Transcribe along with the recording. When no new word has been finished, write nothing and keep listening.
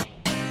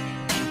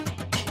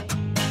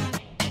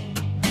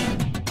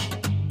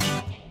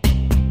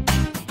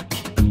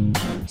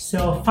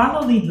So,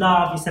 Follow Lead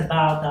Love is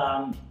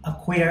about a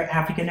queer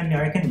African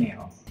American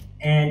male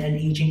and an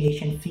aging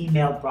Asian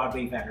female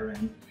Broadway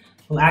veteran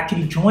who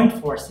actually joined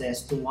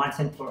forces to once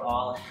and for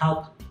all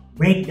help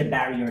break the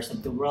barriers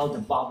of the world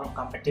of ballroom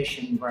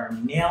competition where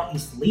male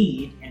is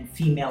lead and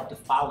female to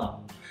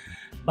follow.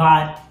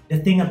 But the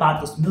thing about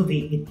this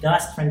movie, it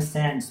does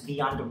transcend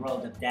beyond the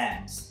world of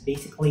dance.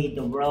 Basically,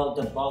 the world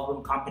of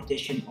ballroom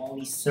competition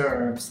only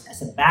serves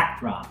as a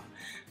backdrop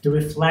to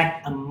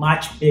reflect a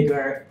much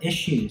bigger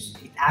issues.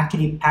 It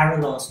actually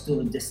parallels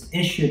to this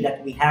issue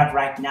that we have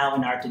right now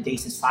in our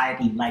today's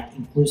society, like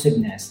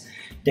inclusiveness,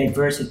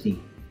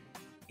 diversity,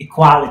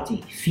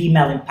 equality,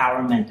 female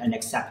empowerment, and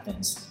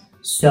acceptance.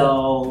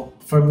 So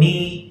for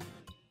me,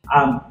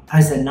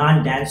 as a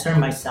non-dancer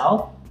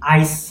myself,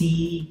 I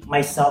see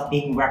myself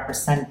being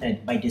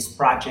represented by this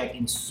project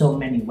in so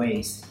many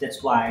ways.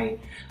 That's why,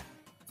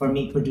 for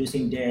me,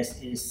 producing this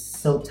is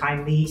so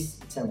timely,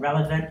 it's a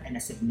relevant and a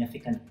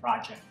significant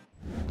project.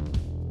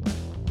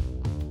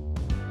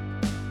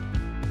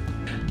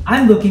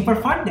 I'm looking for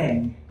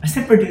funding. As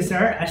a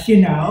producer, as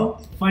you know,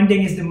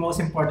 funding is the most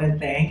important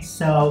thing.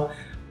 So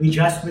we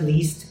just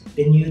released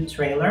the new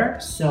trailer.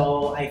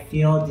 So I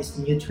feel this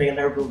new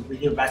trailer will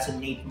really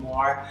resonate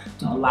more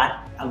to a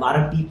lot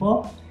of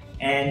people.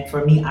 And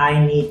for me,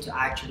 I need to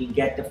actually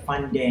get the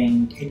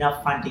funding,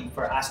 enough funding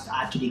for us to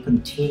actually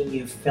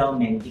continue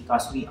filming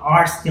because we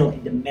are still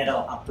in the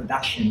middle of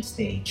production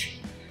stage.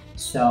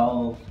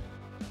 So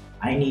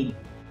I need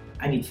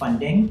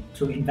funding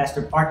through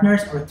investor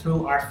partners or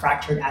through our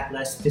Fractured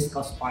Atlas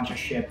fiscal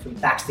sponsorship through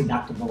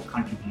tax-deductible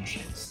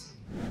contributions.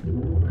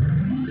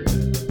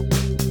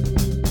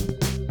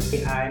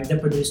 I'm the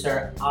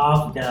producer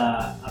of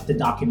the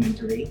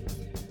documentary.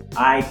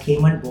 I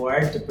came on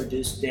board to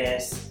produce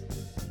this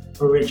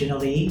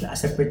originally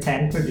as a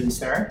pretend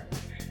producer.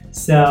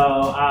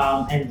 So,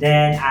 and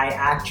then I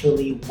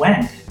actually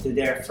went to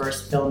their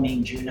first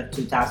filming June of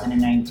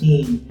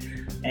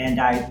 2019,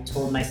 and I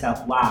told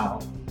myself,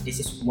 wow, this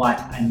is what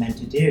I'm meant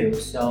to do.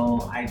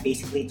 So I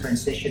basically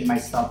transitioned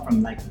myself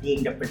from like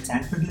being the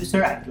pretend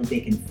producer until they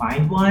can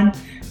find one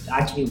to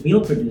actually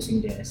real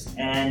producing this.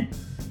 And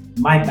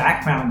my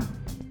background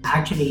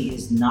actually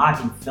is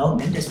not in film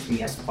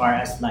industry as far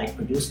as like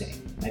producing.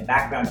 My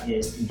background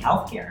is in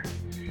healthcare.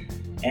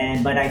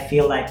 But I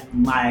feel like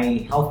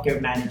my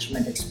healthcare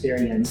management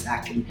experience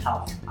actually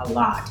helped a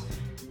lot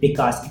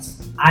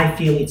because I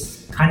feel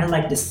it's kind of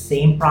like the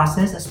same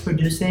process as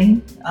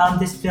producing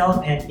this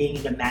film and being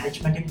in the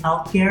management in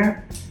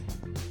healthcare.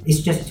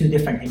 It's just two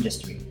different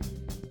industries.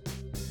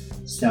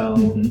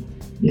 So,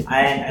 yeah.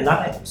 And I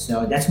love it.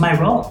 So that's my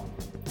role.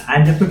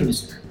 I'm the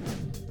producer.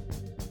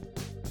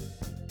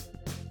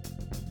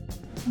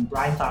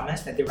 Brian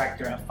Thomas, the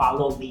director of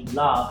Follow Lead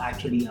Love,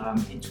 actually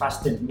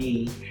entrusted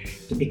me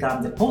to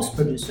become the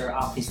post-producer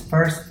of his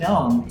first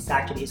film. It's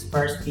actually his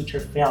first feature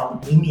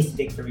film, Amy's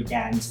Victory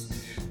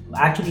Dance, who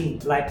actually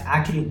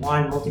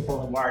won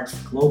multiple awards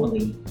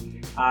globally.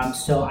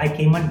 So I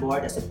came on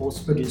board as a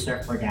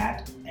post-producer for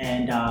that,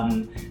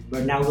 and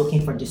we're now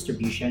looking for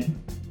distribution.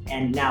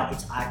 And now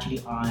it's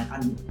actually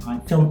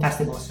on film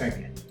festival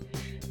circuit.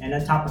 And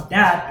on top of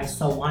that, I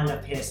saw one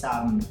of his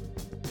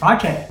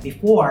project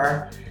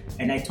before.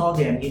 And I told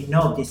him,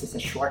 this is a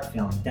short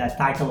film. The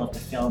title of the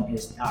film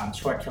is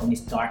short film is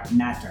Dark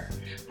Matter.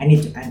 I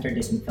need to enter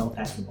this in film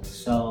festival.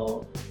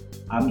 So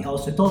he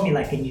also told me,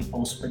 can you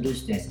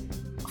post-produce this?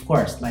 Of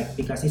course,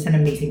 because he's an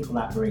amazing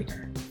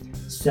collaborator.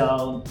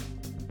 So,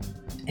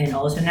 and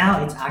also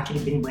now it's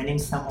actually been winning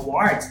some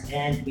awards,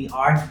 and we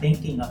are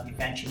thinking of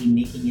eventually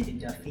making it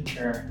into a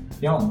feature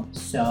film.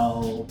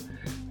 So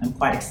I'm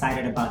quite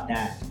excited about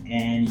that.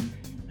 And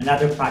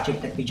another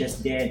project that we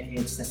just did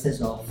is a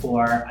sizzle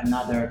for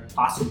another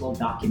possible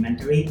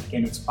documentary.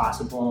 Again, it's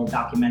possible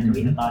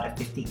documentary about a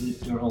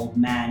 58-year-old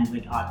man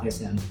with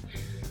autism.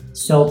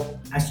 So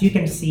as you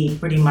can see,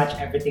 pretty much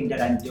everything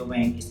that I'm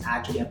doing is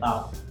actually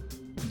about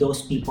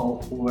those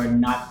people who are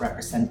not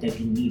represented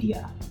in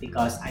media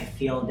because I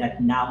feel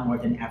that now more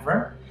than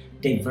ever,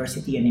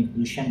 diversity and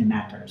inclusion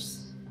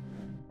matters.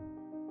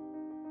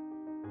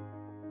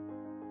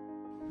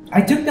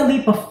 I took the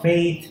leap of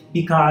faith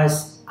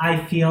because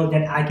I feel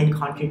that I can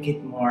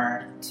contribute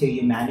more to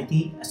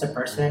humanity as a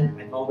person.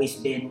 I've always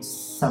been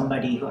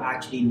somebody who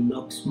actually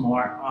looks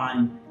more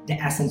on the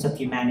essence of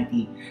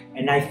humanity.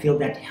 And I feel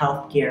that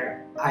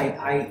healthcare,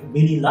 I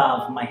really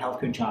love my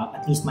healthcare job,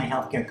 at least my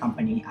healthcare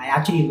company. I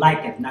actually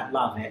like it, not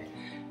love it.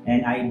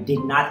 And I did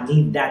not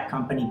leave that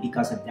company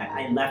because of that.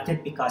 I left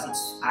it because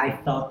I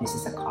felt this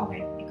is a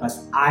calling,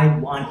 because I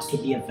want to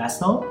be a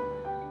vessel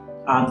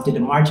to the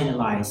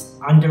marginalized,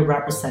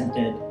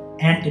 underrepresented,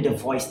 and to the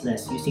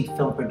voiceless, using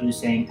film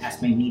producing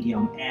as my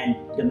medium. And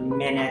the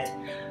minute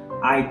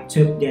I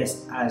took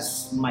this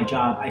as my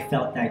job, I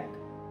felt like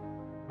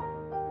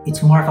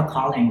it's more of a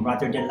calling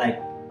rather than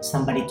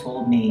somebody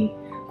told me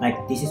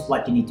this is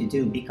what you need to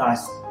do.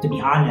 Because to be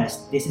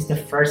honest, this is the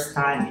first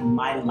time in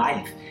my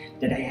life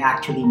that I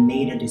actually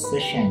made a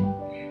decision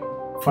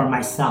for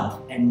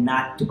myself and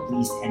not to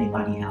please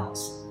anybody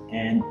else.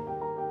 And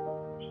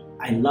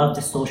I love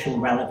the social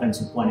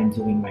relevance of what I'm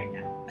doing right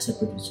now as a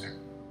producer.